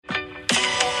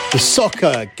The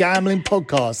Soccer Gambling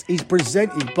Podcast is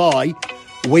presented by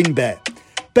WynnBET.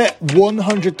 Bet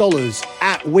 $100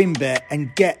 at WynnBET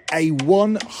and get a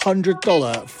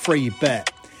 $100 free bet.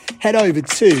 Head over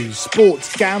to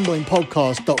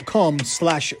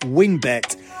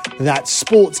sportsgamblingpodcast.com/WynnBET. That's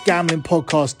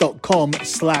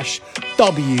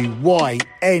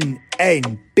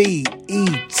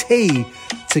sportsgamblingpodcast.com/WYNNBET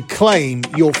to claim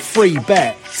your free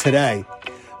bet today.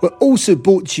 We're also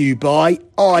brought to you by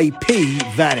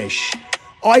IPVanish.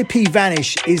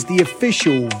 IPVanish is the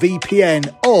official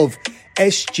VPN of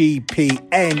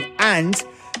SGPN, and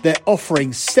they're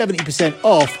offering 70%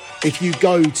 off if you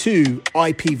go to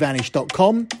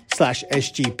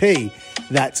ipvanish.com/SGP.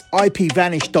 That's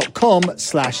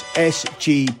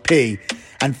ipvanish.com/SGP.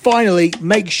 And finally,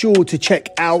 make sure to check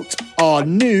out our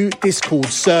new Discord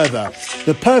server,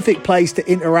 the perfect place to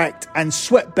interact and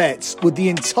sweat bets with the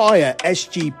entire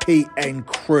SGPN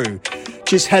crew.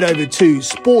 Just head over to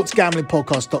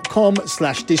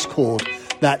sportsgamblingpodcast.com/Discord.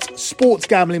 That's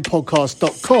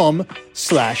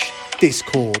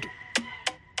sportsgamblingpodcast.com/Discord.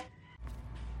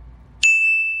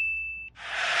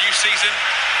 New season,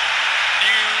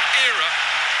 new era,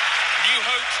 new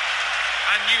hope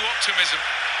and new optimism.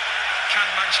 Can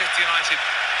Manchester United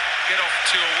get off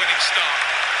to a winning start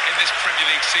in this Premier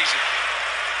League season?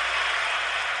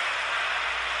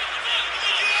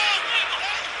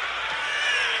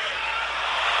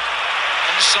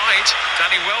 Onside,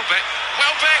 Danny Welbeck.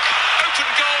 Welbeck,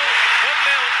 open goal,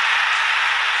 1-0.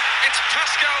 It's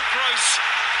Pascal Gross,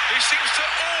 who seems to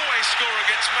always score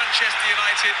against Manchester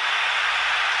United.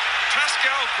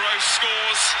 Pascal Gross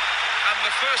scores, and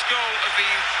the first goal of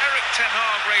the Erik ten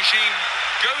Hag regime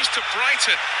goes to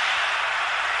Brighton.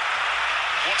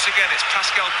 Once again, it's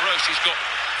Pascal Gross. He's got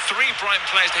three Brighton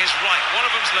players to his right. One of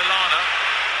them's Lallana.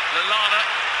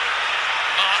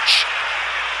 March.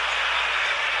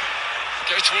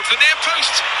 Goes towards the near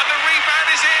post, and the rebound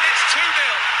is in. It's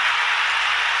 2-0.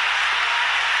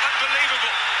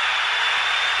 Unbelievable.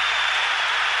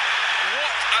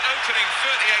 What an opening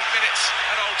 38 minutes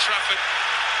at Old Trafford.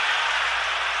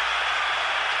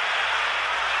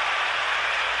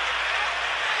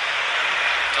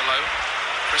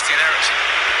 Christian Eriksen.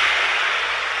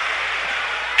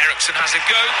 Eriksen has a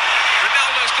go.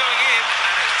 Ronaldo's going in,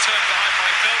 and it's turned behind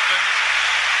by Veltman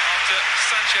after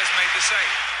Sanchez made the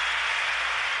save.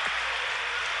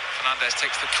 Fernandes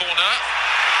takes the corner.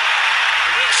 A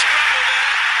real scramble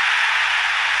there.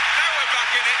 Now we're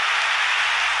back in it.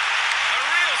 A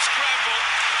real scramble.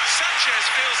 Sanchez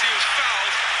feels he was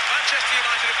fouled. Manchester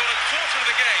United have got a quarter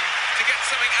of the game to get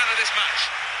something out of this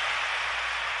match.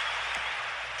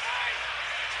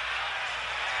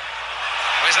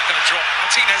 Where's that going to drop?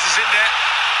 Martinez is in there.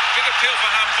 Big appeal for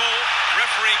handball.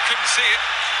 Referee couldn't see it.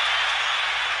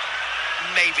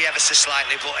 Maybe ever so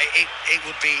slightly, but it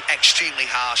would be extremely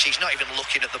harsh. He's not even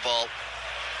looking at the ball.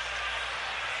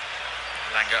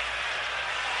 Langer.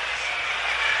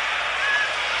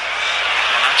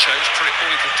 Nacho's pretty all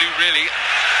he could do, really.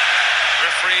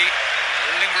 Referee,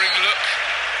 a lingering look.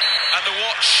 And the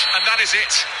watch, and that is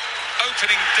it.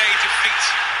 Opening day defeat.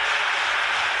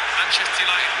 Manchester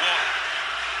United 1.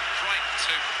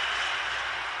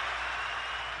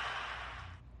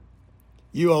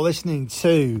 You are listening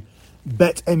to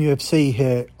Bet MUFC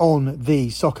here on the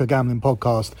Soccer Gambling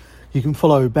Podcast. You can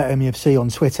follow Bet MUFC on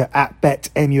Twitter at Bet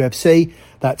MUFC.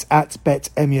 That's at Bet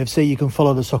MUFC. You can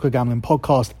follow the Soccer Gambling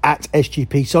Podcast at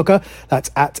SGP Soccer.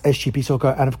 That's at SGP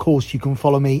Soccer. And of course, you can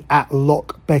follow me at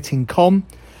LockBettingCom.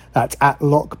 That's at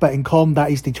LockBettingCom.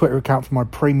 That is the Twitter account for my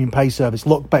premium pay service,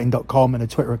 LockBetting.com, and the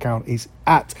Twitter account is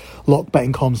at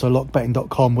LockBettingCom, so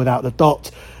LockBetting.com without the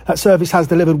dot. That service has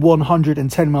delivered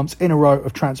 110 months in a row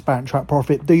of transparent track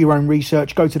profit. Do your own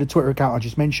research. Go to the Twitter account I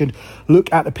just mentioned.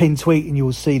 Look at the pinned tweet and you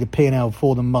will see the P&L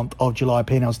for the month of July.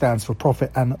 P&L stands for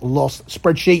profit and loss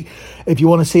spreadsheet. If you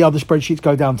want to see other spreadsheets,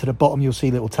 go down to the bottom. You'll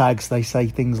see little tags. They say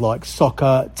things like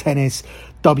soccer, tennis,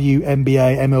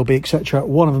 WNBA, MLB, etc.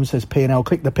 One of them says P&L.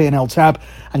 Click the P&L tab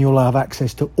and you'll have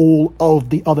access to all of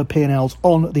the other P&Ls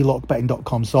on the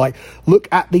lockbetting.com site. Look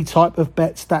at the type of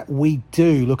bets that we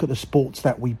do. Look at the sports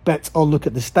that we bet on. Look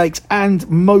at the stakes. And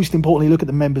most importantly, look at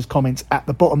the members' comments at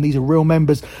the bottom. These are real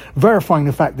members verifying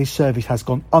the fact this service has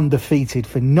gone undefeated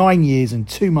for 9 years and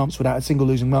 2 months without a single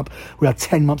losing month. We are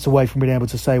 10 months away from being able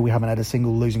to say we haven't had a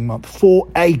single losing month for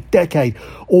a decade.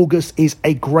 August is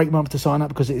a great month to sign up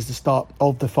because it is the start of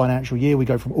of the financial year. We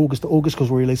go from August to August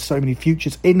because we release so many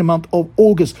futures in the month of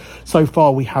August. So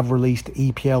far, we have released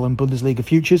EPL and Bundesliga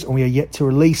futures, and we are yet to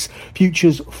release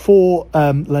futures for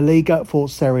La Liga, for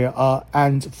Serie A,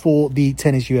 and for the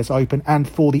Tennis US Open, and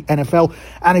for the NFL.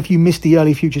 And if you missed the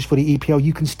early futures for the EPL,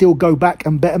 you can still go back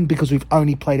and bet them because we've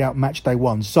only played out match day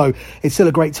 1. So it's still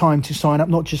a great time to sign up,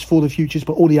 not just for the futures,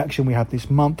 but all the action we have this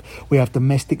month. We have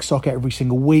domestic soccer every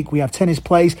single week. We have tennis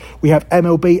plays. We have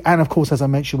MLB. And of course, as I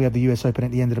mentioned, we have the US Open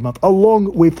at the end of the month,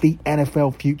 along with the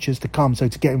NFL futures to come. So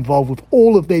to get involved with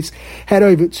all of this, head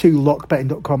over to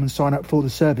lockbetting.com and sign up for the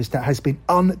service that has been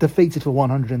undefeated for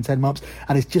 110 months.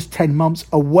 And it's just 10 months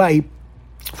away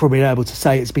from being able to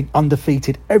say it's been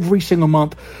undefeated every single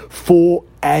month for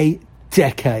a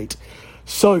decade.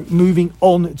 So moving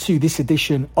on to this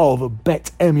edition of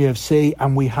Bet MUFC,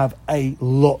 and we have a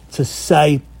lot to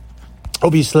say.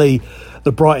 Obviously,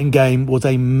 the Brighton game was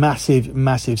a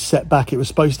massive setback. It was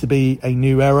supposed to be a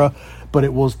new era, but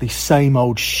it was the same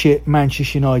old shit.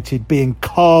 Manchester United being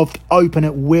carved open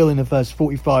at will in the first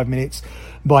 45 minutes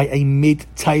by a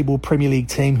mid-table Premier League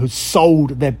team who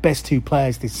sold their best 2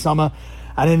 players this summer.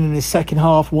 And then in the second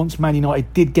half, once Man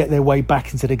United did get their way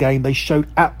back into the game, they showed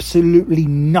absolutely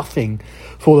nothing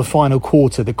for the final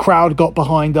quarter. The crowd got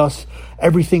behind us.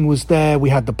 Everything was there.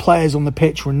 We had the players on the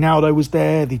pitch. Ronaldo was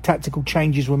there. The tactical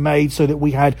changes were made so that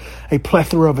we had a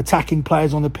plethora of attacking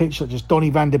players on the pitch, such as Donny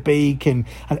van der Beek and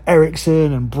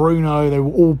Eriksen and Bruno. They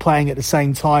were all playing at the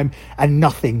same time, and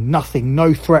nothing,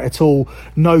 no threat at all.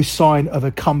 No sign of a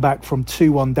comeback from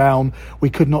 2-1 down. We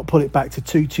could not put it back to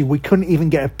 2-2. We couldn't even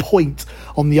get a point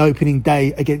on the opening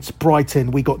day against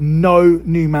Brighton. We got no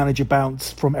new manager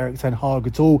bounce from Erik ten Hag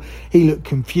at all. He looked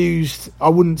confused. I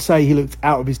wouldn't say he looked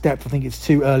out of his depth. I think it's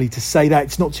too early to say that.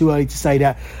 It's not too early to say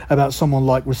that about someone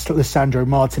like Lisandro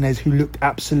Martinez, who looked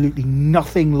absolutely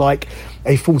nothing like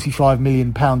a £45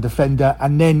 million defender.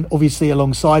 And then obviously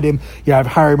alongside him you have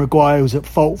Harry Maguire, who's at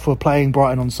fault for playing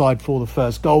Brighton onside for the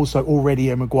first goal, so already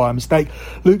a Maguire mistake.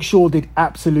 Luke Shaw did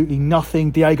absolutely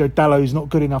nothing. Diego Dallo is not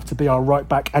good enough to be our right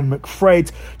back, and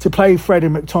McFred, to play Fred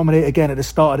and McTominay again at the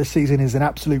start of the season is an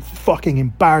absolute fucking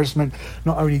embarrassment,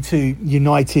 not only to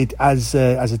United as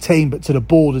a team, but to the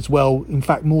board as well. In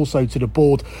fact, more so to the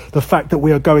board. The fact that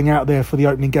we are going out there for the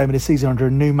opening game of the season under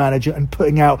a new manager and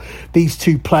putting out these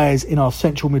 2 players in our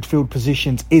central midfield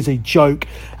positions is a joke.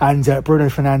 And Bruno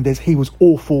Fernandes, he was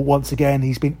awful once again.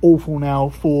 He's been awful now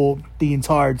for the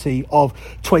entirety of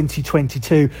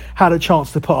 2022. Had a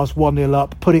chance to put us 1-0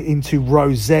 up, put it into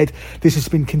row Z. This has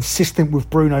been consistent with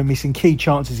Bruno missing key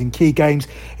chances in key games.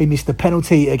 He missed a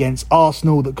penalty against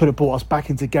Arsenal that could have brought us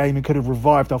back into game and could have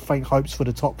revived our faint hopes for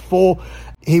the top 4.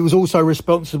 He was also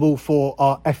responsible for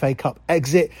our FA Cup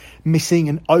exit, missing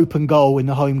an open goal in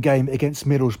the home game against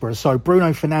Middlesbrough. So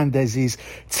Bruno Fernandes'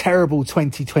 terrible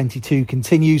 2022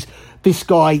 continues. This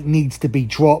guy needs to be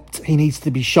dropped. He needs to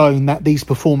be shown that these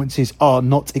performances are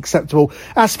not acceptable.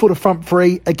 As for the front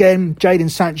 3, again,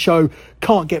 Jadon Sancho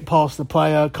can't get past the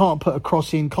player, can't put a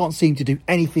cross in, can't seem to do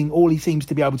anything. All he seems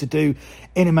to be able to do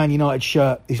in a Man United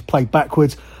shirt is play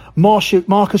backwards. Marcus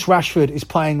Rashford is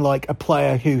playing like a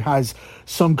player who has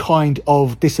some kind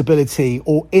of disability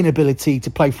or inability to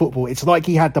play football. It's like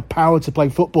he had the power to play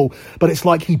football, but it's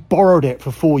like he borrowed it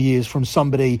for 4 years from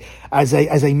somebody as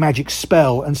a magic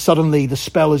spell, and suddenly the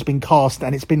spell has been cast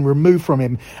and it's been removed from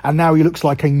him, and now he looks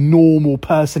like a normal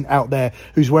person out there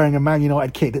who's wearing a Man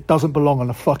United kit that doesn't belong on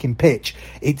a fucking pitch.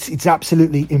 It's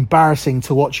absolutely embarrassing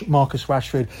to watch Marcus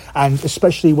Rashford, and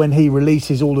especially when he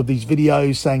releases all of these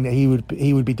videos saying that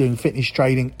he would be doing fitness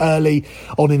training early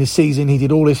on in the season. He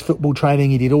did all this football training,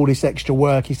 he did all this extra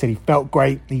work. He said he felt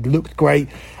great, he looked great,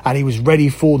 and he was ready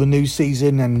for the new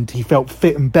season, and he felt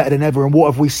fit and better than ever. And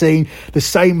what have we seen? The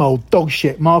same old dog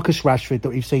shit Marcus Rashford that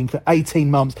we've seen for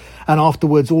 18 months, and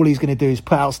afterwards all he's going to do is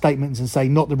put out statements and say,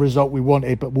 not the result we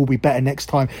wanted, but we'll be better next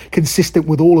time, consistent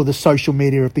with all of the social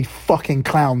media of the fucking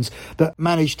clowns that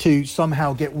manage to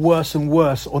somehow get worse and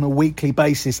worse on a weekly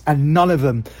basis, and none of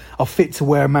them are fit to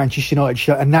wear a Manchester United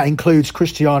shirt, and that includes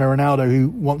Cristiano Ronaldo, who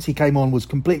once he came on was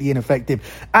completely ineffective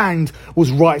and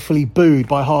was rightfully booed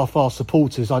by half our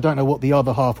supporters. I don't know what the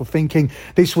other half were thinking.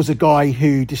 This was a guy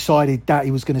who decided that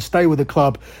he was going to stay with the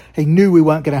club. He knew we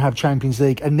weren't going to have Champions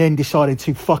League, and then decided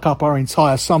to fuck up our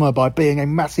entire summer by being a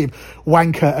massive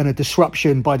wanker and a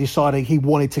disruption by deciding he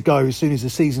wanted to go as soon as the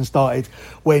season started,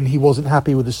 when he wasn't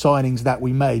happy with the signings that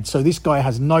we made. So this guy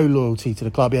has no loyalty to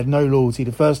the club. He had no loyalty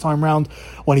the first time round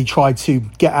when he tried to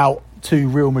get out to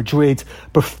Real Madrid.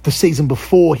 The season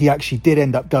before he actually did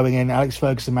end up going in, Alex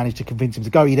Ferguson managed to convince him to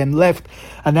go. He then left,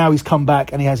 and now he's come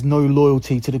back, and he has no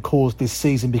loyalty to the cause this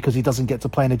season because he doesn't get to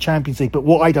play in the Champions League. But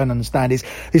what I don't understand is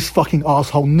this fucking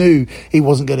arsehole knew he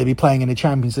wasn't going to be playing in the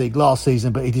Champions League last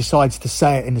season, but he decides to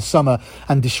say it in the summer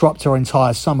and disrupt our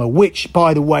entire summer, which,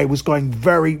 by the way, was going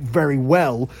very, very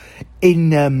well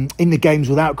in the games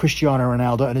without Cristiano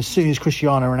Ronaldo. And as soon as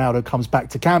Cristiano Ronaldo comes back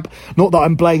to camp, not that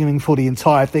I'm blaming him for the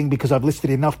entire thing, because I've listed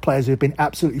enough players who have been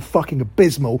absolutely fucking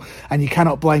abysmal, and you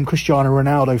cannot blame Cristiano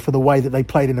Ronaldo for the way that they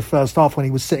played in the first half when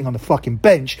he was sitting on the fucking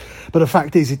bench. But the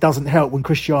fact is, it doesn't help when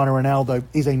Cristiano Ronaldo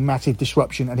is a massive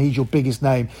disruption and he's your biggest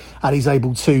name, and he's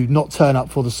able to not turn up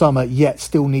for the summer, yet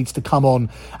still needs to come on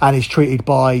and is treated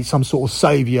by some sort of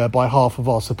saviour by half of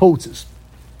our supporters.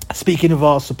 Speaking of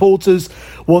our supporters,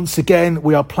 once again,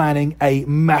 we are planning a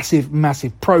massive,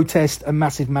 massive protest, a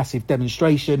massive, massive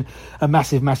demonstration, a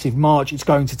massive, massive march. It's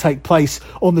going to take place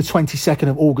on the 22nd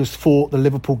of August for the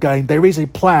Liverpool game. There is a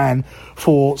plan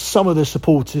for some of the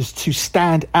supporters to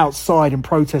stand outside and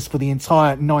protest for the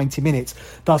entire 90 minutes,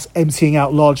 thus emptying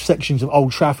out large sections of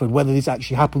Old Trafford. Whether this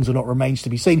actually happens or not remains to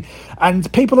be seen.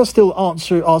 And people are still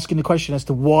asking the question as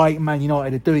to why Man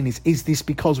United are doing this. Is this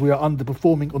because we are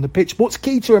underperforming on the pitch? What's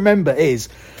key to remember is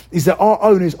that our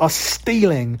owners are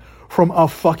stealing from our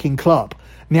fucking club.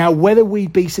 Now, whether we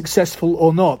be successful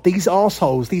or not, these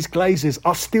arseholes, these Glazers,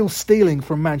 are still stealing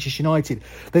from Manchester United.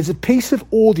 There's a piece of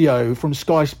audio from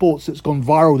Sky Sports that's gone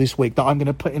viral this week that I'm going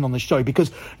to put in on the show,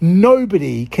 because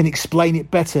nobody can explain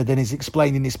it better than is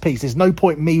explained in this piece. There's no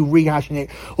point me rehashing it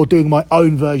or doing my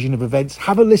own version of events.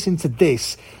 Have a listen to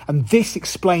this, and this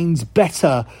explains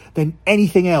better than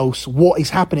anything else what is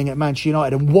happening at Manchester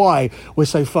United and why we're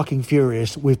so fucking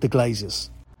furious with the Glazers.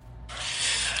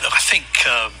 Look, I think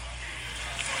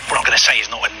what I'm going to say is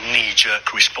not a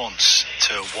knee-jerk response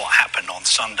to what happened on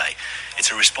Sunday. It's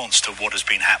a response to what has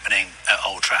been happening at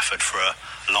Old Trafford for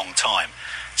a long time.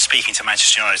 Speaking to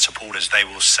Manchester United supporters, they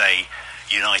will say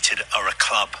United are a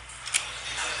club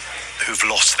who've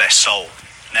lost their soul.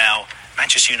 Now,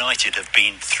 Manchester United have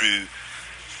been through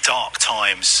dark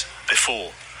times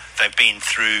before. They've been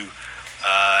through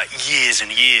years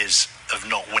and years of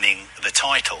not winning the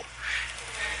title.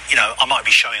 You know, I might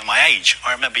be showing my age.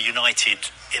 I remember United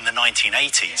in the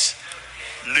 1980s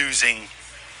losing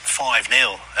 5-0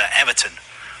 at Everton,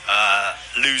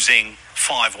 losing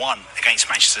 5-1 against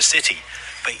Manchester City.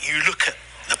 But you look at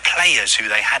the players who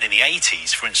they had in the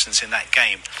 80s, for instance, in that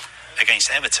game against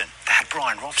Everton, they had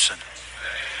Brian Robson,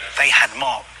 they had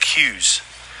Mark Hughes,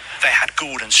 they had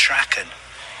Gordon Strachan,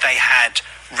 they had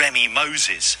Remy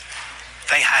Moses,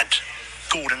 they had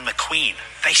Gordon McQueen.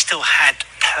 They still had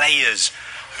players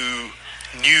who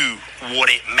knew what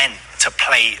it meant to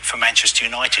play for Manchester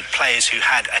United, players who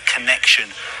had a connection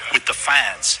with the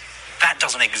fans. That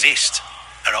doesn't exist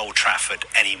at Old Trafford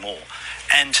anymore.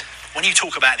 And when you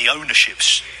talk about the ownership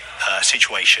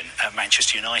situation at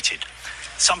Manchester United,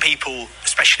 some people,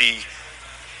 especially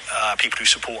people who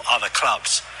support other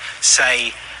clubs,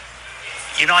 say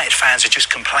United fans are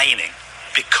just complaining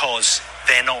because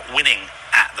they're not winning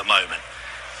at the moment.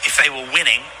 If they were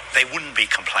winning, they wouldn't be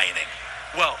complaining.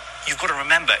 Well, you've got to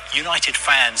remember, United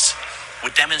fans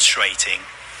were demonstrating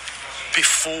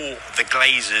before the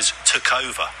Glazers took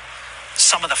over.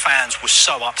 Some of the fans were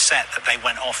so upset that they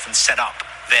went off and set up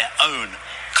their own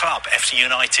club, FC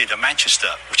United of Manchester,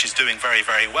 which is doing very,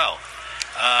 very well.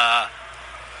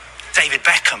 David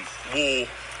Beckham wore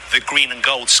the green and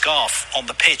gold scarf on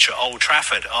the pitch at Old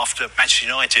Trafford after Manchester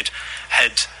United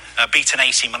had beaten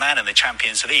AC Milan in the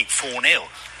Champions League 4-0.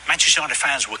 Manchester United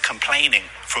fans were complaining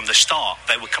from the start.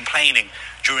 They were complaining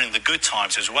during the good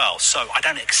times as well. So I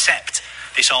don't accept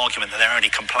this argument that they're only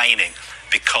complaining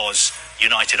because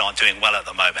United aren't doing well at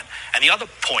the moment. And the other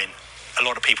point a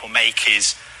lot of people make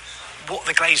is what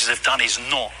the Glazers have done is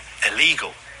not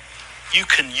illegal. You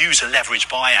can use a leverage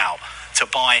buyout to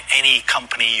buy any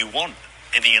company you want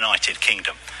in the United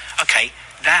Kingdom. Okay,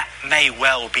 that may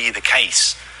well be the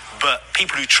case, but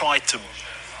people who tried to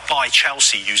buy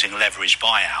Chelsea using leverage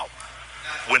buyout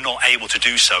were not able to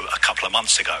do so a couple of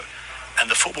months ago. And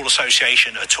the Football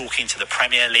Association are talking to the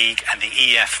Premier League and the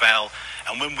EFL,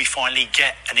 and when we finally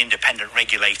get an independent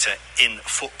regulator in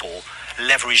football,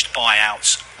 leveraged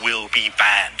buyouts will be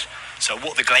banned. So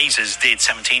what the Glazers did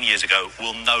 17 years ago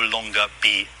will no longer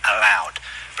be allowed.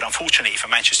 But unfortunately for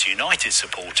Manchester United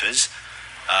supporters,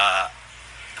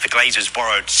 the Glazers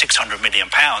borrowed £600 million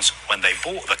when they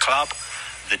bought the club.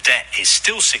 The debt is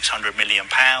still £600 million,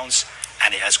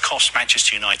 and it has cost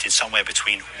Manchester United somewhere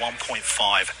between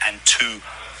 1.5 and £2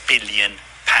 billion.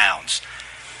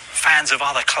 Fans of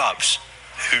other clubs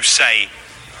who say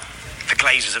the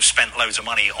Glazers have spent loads of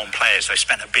money on players. They've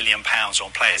spent £1 billion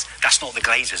on players. That's not the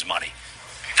Glazers' money.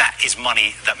 That is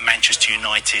money that Manchester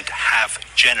United have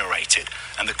generated.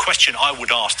 And the question I would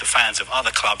ask to fans of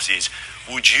other clubs is,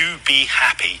 would you be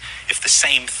happy if the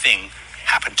same thing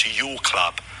happened to your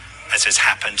club as has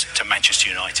happened to Manchester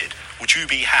United? Would you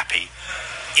be happy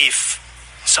if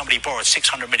somebody borrowed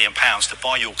 £600 million to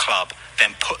buy your club,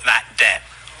 then put that debt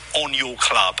on your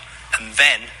club, and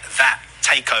then that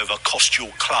takeover cost your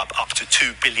club up to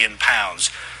 £2 billion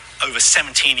over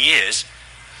 17 years,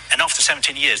 and after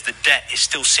 17 years the debt is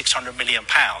still £600 million?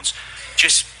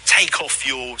 Just take off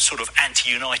your sort of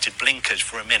anti-United blinkers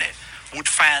for a minute. Would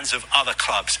fans of other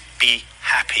clubs be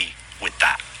happy with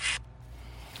that?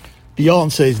 The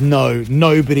answer is no.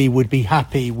 Nobody would be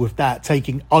happy with that,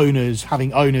 having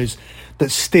owners that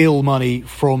steal money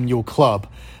from your club.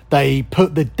 They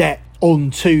put the debt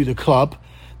onto the club.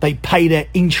 They pay their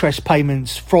interest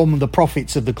payments from the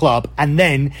profits of the club, and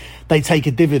then they take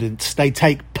a dividend. They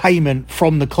take payment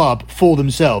from the club for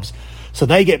themselves. So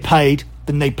they get paid,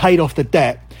 then they paid off the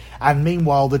debt, and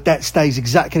meanwhile the debt stays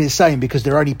exactly the same because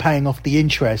they're only paying off the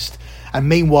interest. And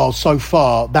meanwhile, so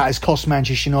far, that has cost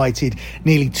Manchester United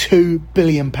nearly £2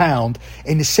 billion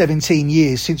in the 17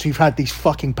 years since we've had these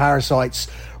fucking parasites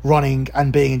running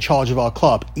and being in charge of our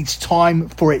club. It's time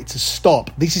for it to stop.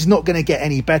 This is not going to get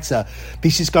any better.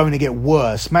 This is going to get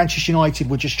worse. Manchester United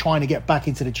were just trying to get back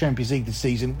into the Champions League this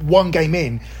season. One game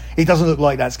in, it doesn't look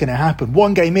like that's going to happen.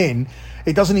 One game in,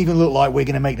 it doesn't even look like we're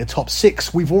going to make the top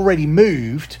six. We've already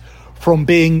moved from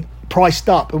being priced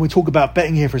up, and we talk about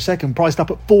betting here for a second, priced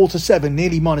up at 4-7,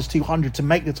 nearly minus 200 to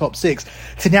make the top six,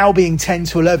 to now being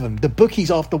 10-11. The bookies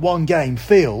after one game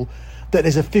feel that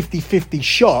there's a 50-50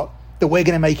 shot that we're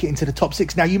going to make it into the top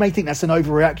six. Now, you may think that's an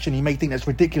overreaction. You may think that's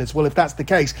ridiculous. Well, if that's the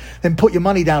case, then put your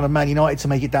money down on Man United to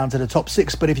make it down to the top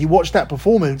six. But if you watch that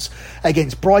performance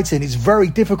against Brighton, it's very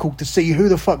difficult to see who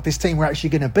the fuck this team we're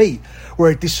actually going to beat.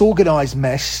 We're a disorganised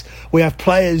mess. We have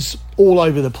players all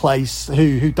over the place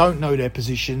who don't know their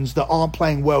positions, that aren't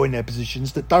playing well in their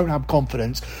positions, that don't have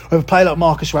confidence. We have a player like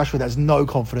Marcus Rashford that has no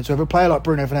confidence. We have a player like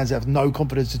Bruno Fernandes that has no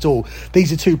confidence at all.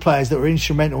 These are two players that were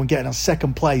instrumental in getting us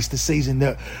second place the season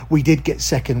that we did get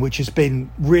second, which has been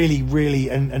really, really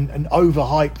an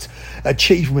overhyped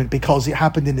achievement because it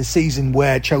happened in the season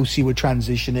where Chelsea were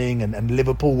transitioning and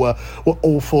Liverpool were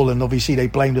awful, and obviously they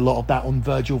blamed a lot of that on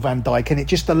Virgil van Dijk, and it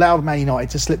just allowed Man United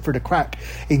to slip through the crack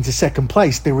into second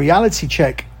place. The reality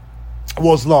check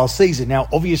was last season. Now,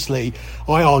 obviously,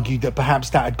 I argued that perhaps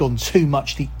that had gone too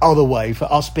much the other way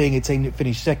for us being a team that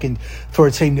finished second, for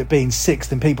a team that being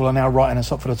sixth, and people are now writing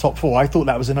us up for the top four. I thought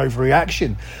that was an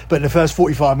overreaction. But in the first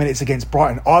 45 minutes against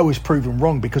Brighton, I was proven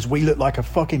wrong because we looked like a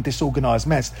fucking disorganised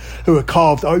mess who were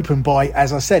carved open by,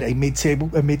 as I said, a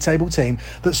mid-table team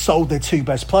that sold their two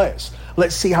best players.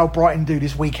 Let's see how Brighton do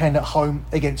this weekend at home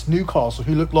against Newcastle,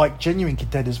 who look like genuine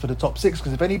contenders for the top six.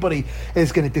 Because if anybody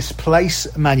is going to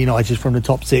displace Man United from the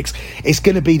top six, it's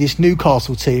going to be this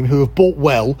Newcastle team who have bought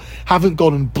well, haven't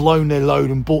gone and blown their load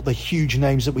and bought the huge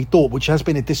names that we thought, which has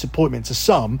been a disappointment to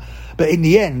some. But in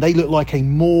the end, they look like a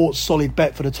more solid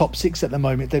bet for the top six at the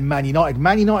moment than Man United.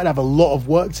 Man United have a lot of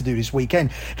work to do this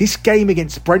weekend. This game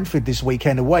against Brentford this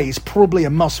weekend away is probably a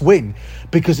must-win,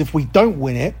 because if we don't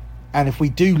win it, and if we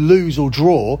do lose or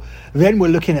draw, then we're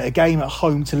looking at a game at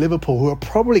home to Liverpool, who are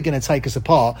probably going to take us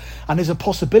apart. And there's a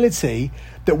possibility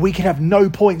that we could have no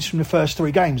points from the first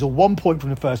three games, or 1 point from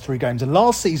the first three games. And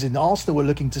last season, Arsenal were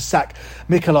looking to sack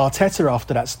Mikel Arteta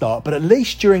after that start. But at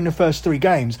least during the first three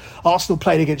games, Arsenal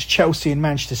played against Chelsea and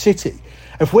Manchester City.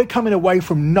 If we're coming away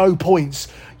from no points,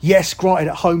 yes, granted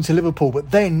at home to Liverpool,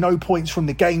 but then no points from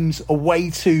the games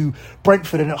away to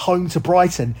Brentford and at home to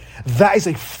Brighton, that is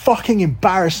a fucking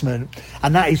embarrassment,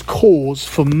 and that is cause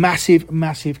for massive,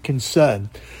 massive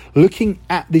concern. Looking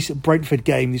at this Brentford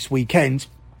game this weekend,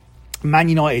 Man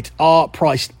United are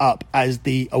priced up as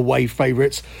the away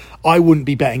favourites. I wouldn't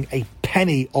be betting a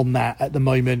penny on that at the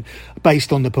moment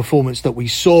based on the performance that we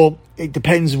saw. It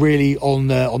depends really on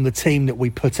the team that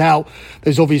we put out.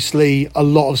 There's obviously a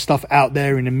lot of stuff out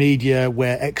there in the media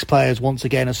where ex-players once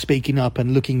again are speaking up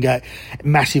and looking at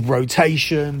massive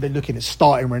rotation. They're looking at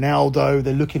starting Ronaldo.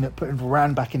 They're looking at putting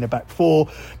Varane back in the back four.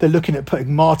 They're looking at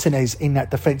putting Martinez in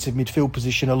that defensive midfield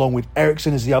position along with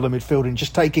Eriksen as the other midfielder, and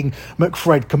just taking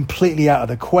McFred completely out of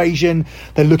the equation.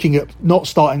 They're looking at not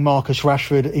starting Marcus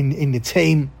Rashford in the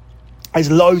team. There's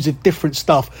loads of different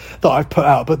stuff that I've put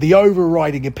out, but the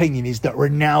overriding opinion is that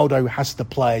Ronaldo has to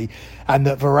play and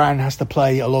that Varane has to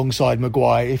play alongside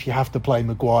Maguire if you have to play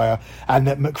Maguire, and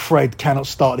that McFred cannot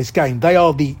start this game. They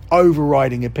are the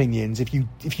overriding opinions. If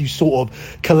you sort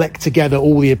of collect together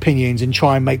all the opinions and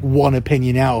try and make one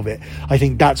opinion out of it, I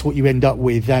think that's what you end up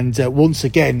with. And once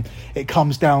again, it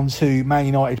comes down to Man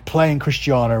United playing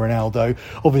Cristiano Ronaldo.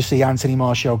 Obviously, Anthony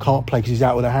Martial can't play because he's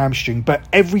out with a hamstring, but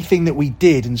everything that we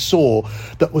did and saw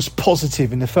that was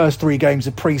positive in the first 3 games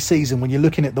of pre-season, when you're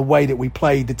looking at the way that we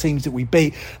played, the teams that we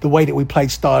beat, the way that we played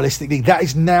stylistically, that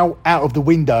is now out of the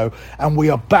window, and we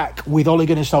are back with Ole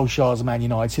Gunnar Solskjaer's Man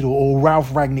United, or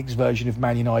Ralf Rangnick's version of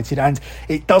Man United, and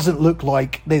it doesn't look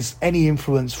like there's any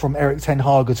influence from Erik ten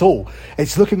Hag at all.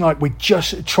 It's looking like we're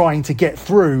just trying to get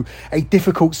through a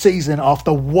difficult season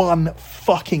after one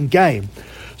fucking game.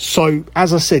 So,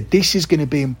 as I said, this is going to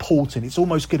be important. It's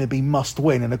almost going to be must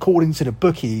win. And according to the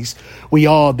bookies, we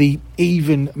are the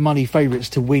even money favourites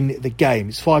to win the game.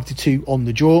 It's 5-2 on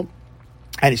the draw,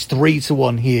 and it's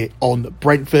 3-1 here on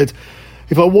Brentford.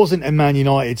 If I wasn't a Man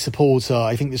United supporter,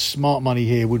 I think the smart money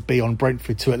here would be on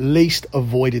Brentford to at least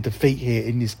avoid a defeat here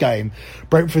in this game.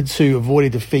 Brentford to avoid a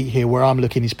defeat here, where I'm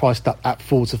looking, is priced up at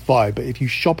 4-5. But if you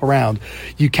shop around,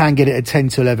 you can get it at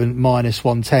 10-11 minus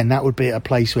 110. That would be at a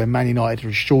place where Man United are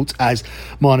as short as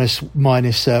minus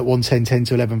 110,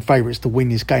 10-11 favourites to win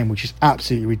this game, which is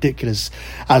absolutely ridiculous.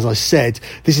 As I said,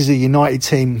 this is a United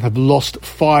team have lost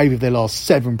 5 of their last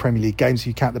 7 Premier League games if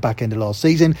you count the back end of last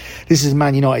season. This is a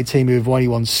Man United team who have only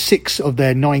won 6 of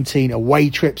their 19 away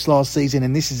trips last season,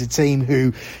 and this is a team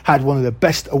who had one of the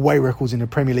best away records in the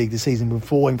Premier League the season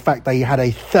before. In fact, they had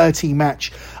a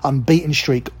 30-match unbeaten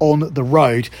streak on the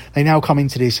road. They now come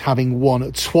into this having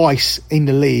won twice in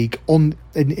the league on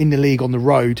the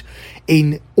road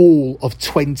in all of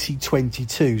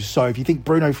 2022. So if you think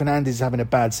Bruno Fernandes is having a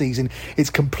bad season, it's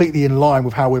completely in line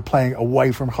with how we're playing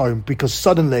away from home, because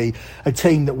suddenly a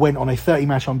team that went on a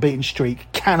 30-match unbeaten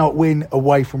streak cannot win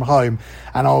away from home,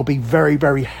 and I'll be very,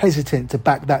 very hesitant to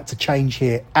back that to change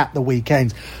here at the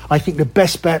weekend. I think the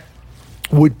best bet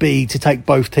would be to take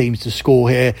both teams to score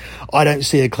here. I don't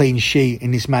see a clean sheet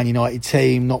in this Man United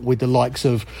team, not with the likes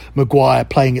of Maguire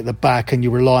playing at the back and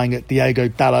you're relying at Diogo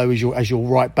Dalot as your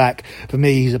right back. For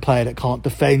me, he's a player that can't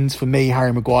defend. For me,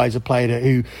 Harry Maguire is a player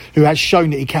who has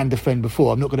shown that he can defend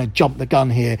before. I'm not going to jump the gun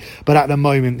here, but at the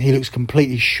moment he looks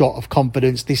completely shot of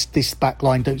confidence. This back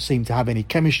line don't seem to have any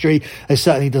chemistry. There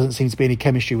certainly doesn't seem to be any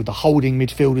chemistry with the holding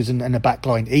midfielders and the back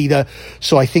line either.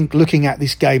 So I think looking at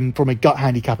this game from a gut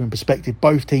handicapping perspective,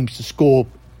 both teams to score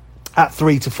at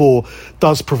 3-4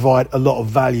 does provide a lot of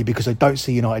value, because I don't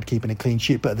see United keeping a clean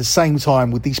sheet. But at the same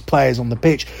time, with these players on the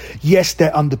pitch, yes,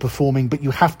 they're underperforming, but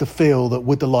you have to feel that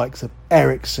with the likes of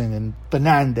Eriksen and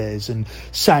Fernandes and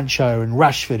Sancho and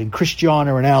Rashford and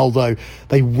Cristiano Ronaldo,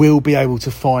 they will be able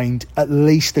to find at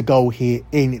least a goal here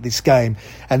in this game.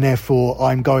 And therefore,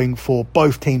 I'm going for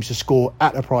both teams to score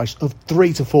at a price of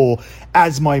 3-4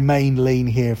 as my main lean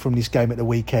here from this game at the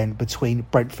weekend between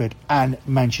Brentford and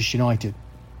Manchester United.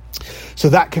 So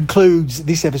that concludes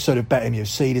this episode of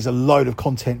BetMUFC. There's a load of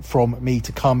content from me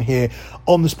to come here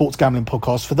on the Sports Gambling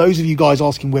Podcast. For those of you guys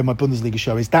asking where my Bundesliga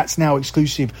show is, that's now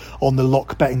exclusive on the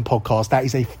Lock Betting Podcast. That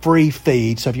is a free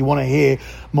feed. So if you want to hear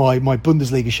my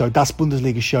Bundesliga show, Das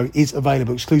Bundesliga show is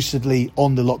available exclusively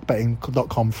on the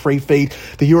lockbetting.com free feed.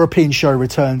 The European show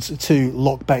returns to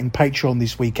Lock Betting Patreon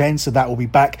this weekend, so that will be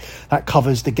back. That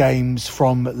covers the games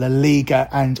from La Liga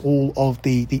and all of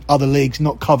the other leagues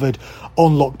not covered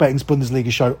on Lock Betting's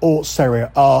Bundesliga show or Serie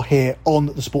A here on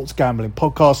the Sports Gambling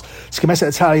Podcast. Scommessa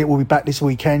Italia will be back this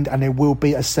weekend, and there will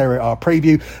be a Serie A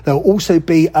preview. There will also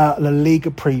be a La Liga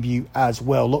preview as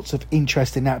well. Lots of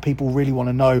interest in that. People really want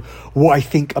to know what I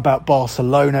think about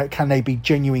Barcelona. Can they be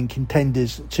genuine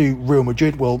contenders to Real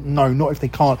Madrid? Well, no, not if they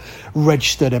can't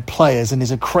register their players. And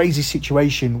there's a crazy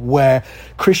situation where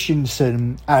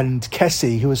Christensen and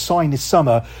Kessie, who are signed this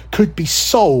summer, could be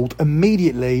sold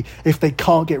immediately if they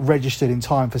can't get registered in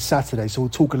time for Saturday. So we'll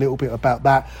talk a little bit about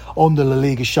that on the La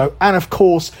Liga show. And of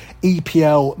course,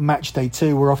 EPL match day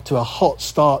 2. We're off to a hot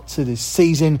start to this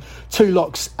season. 2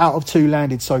 locks out of 2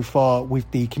 landed so far, with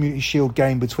the Community Shield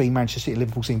game between Manchester City and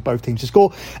Liverpool seeing both teams to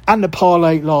score, and the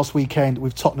parlay last weekend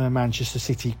with Tottenham and Manchester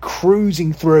City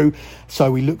cruising through.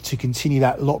 So we look to continue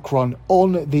that lock run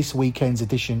on this weekend's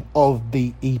edition of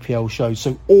the EPL show.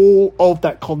 So all of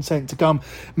that content to come.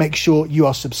 Make sure you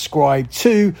are subscribed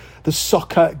to the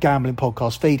Soccer Gambling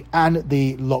Podcast feed and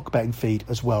the Lock Betting feed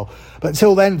as well. But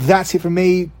until then, that's it from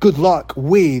me. Good luck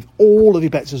with all of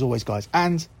your bets as always, guys,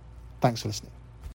 and thanks for listening.